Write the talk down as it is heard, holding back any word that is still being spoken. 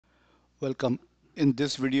Welcome. In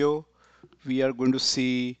this video, we are going to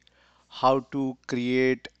see how to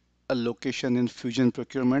create a location in Fusion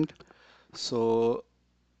Procurement. So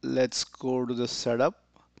let's go to the setup.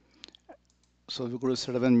 So we go to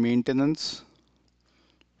setup and maintenance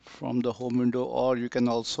from the home window, or you can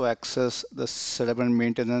also access the setup and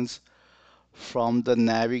maintenance from the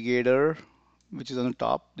navigator, which is on the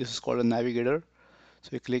top. This is called a navigator. So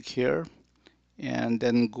you click here and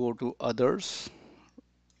then go to others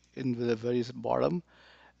in the very bottom,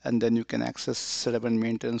 and then you can access setup and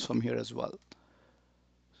maintenance from here as well.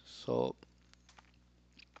 So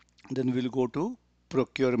then we'll go to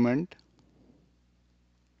procurement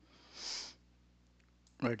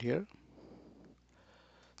right here.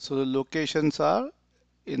 So the locations are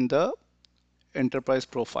in the enterprise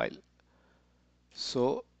profile.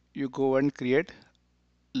 So you go and create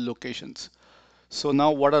locations. So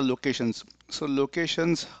now what are locations? So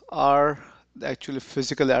locations are actually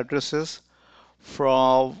physical addresses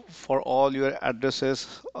for all your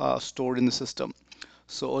addresses stored in the system.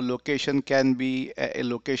 So a location can be a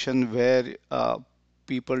location where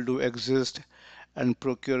people do exist and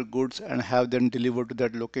procure goods and have them delivered to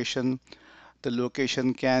that location. The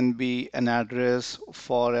location can be an address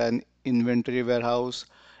for an inventory warehouse.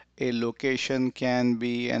 A location can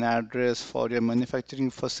be an address for your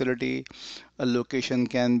manufacturing facility. A location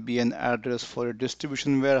can be an address for a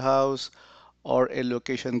distribution warehouse, or a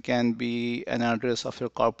location can be an address of your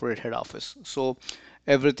corporate head office. So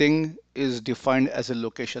everything is defined as a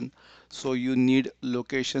location. So you need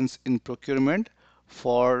locations in procurement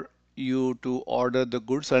for you to order the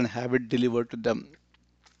goods and have it delivered to them.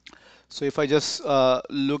 So if I just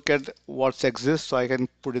look at what exists, so I can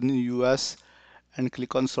put in US and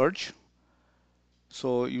click on search.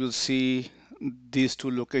 So you'll see these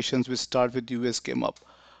two locations which start with US came up.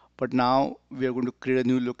 But now we are going to create a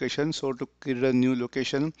new location. So to create a new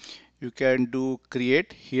location, you can do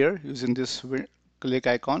create here using this click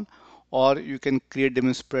icon, or you can create them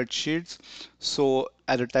in spreadsheets. So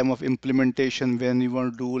at the time of implementation, when you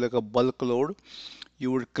want to do like a bulk load,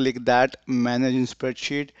 you would click that manage in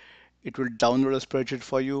spreadsheet. It will download a spreadsheet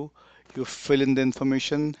for you. You fill in the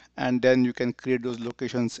information and then you can create those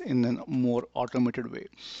locations in a more automated way.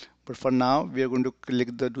 But for now, we are going to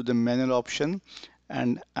click the do the manual option,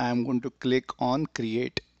 and I'm going to click on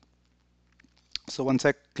create. So once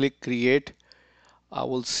I click create, I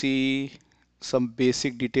will see some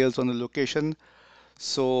basic details on the location.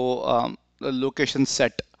 So the location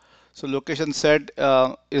set. So location set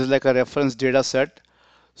is like a reference data set.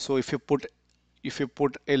 So if you put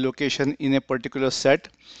a location in a particular set,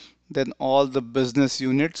 then all the business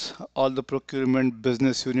units, all the procurement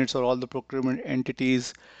business units, or all the procurement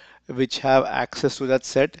entities which have access to that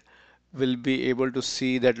set will be able to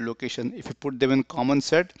see that location. If you put them in common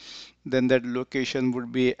set, then that location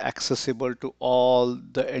would be accessible to all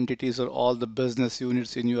the entities or all the business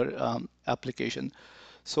units in your application.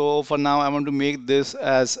 So for now, I want to make this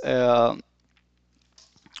as a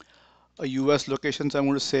US location. So I'm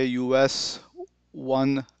going to say US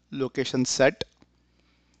one location set.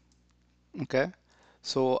 Okay.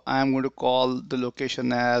 So I'm going to call the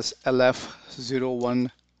location as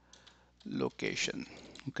LF01 location.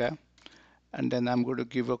 Okay. And then I'm going to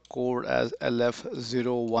give a code as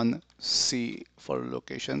LF01C for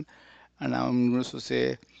location. And I'm going to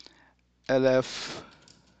say LF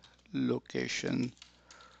location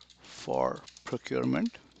for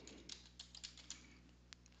procurement.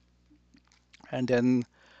 And then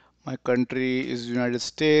my country is United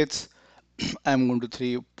States. I'm going to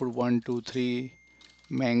put 123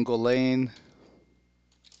 Mango Lane.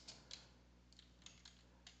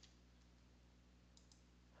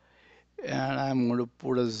 And I'm going to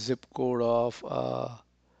put a zip code of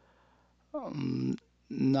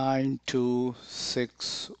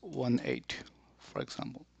 92618, for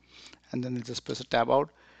example. And then I just press a tab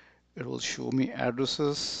out. It will show me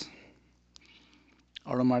addresses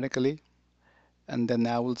automatically. And then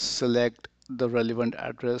I will select the relevant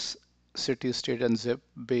address, city, state, and zip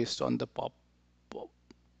based on the pop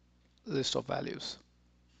list of values.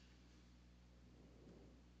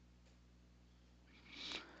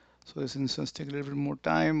 So this instance take a little bit more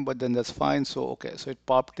time, but then that's fine. So okay, so it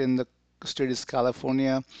popped in. The state is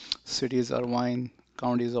California, city is Irvine,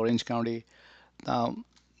 county is Orange County. Now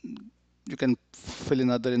you can fill in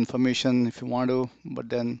other information if you want to, but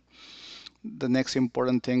then the next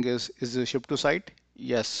important thing is the ship to site?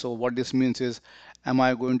 Yes. So what this means is, am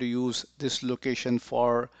I going to use this location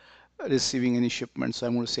for receiving any shipment? So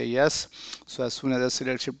I'm going to say yes. So as soon as I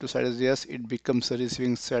select ship to site as yes, it becomes a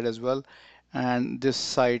receiving site as well. And this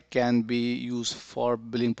site can be used for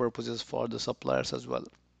billing purposes for the suppliers as well.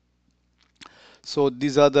 So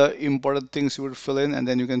these are the important things you would fill in, and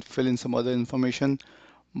then you can fill in some other information,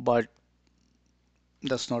 but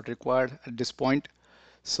that's not required at this point.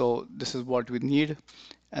 So this is what we need.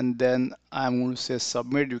 And then I'm going to say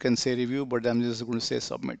submit. You can say review, but I'm just going to say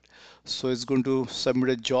submit. So it's going to submit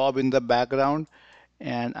a job in the background,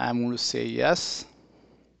 and I'm going to say yes.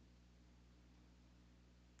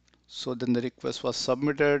 So then the request was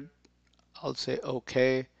submitted. I'll say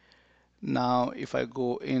okay. Now if I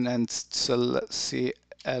go in and say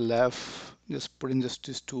LF, just put in just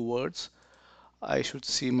these two words, I should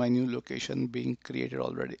see my new location being created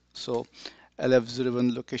already. So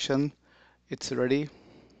LF01 location, it's ready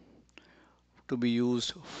to be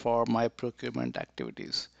used for my procurement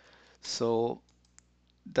activities. So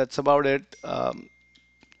that's about it. Uh,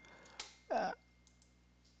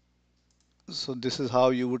 so this is how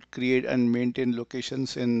you would create and maintain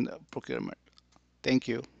locations in procurement. Thank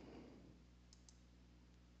you.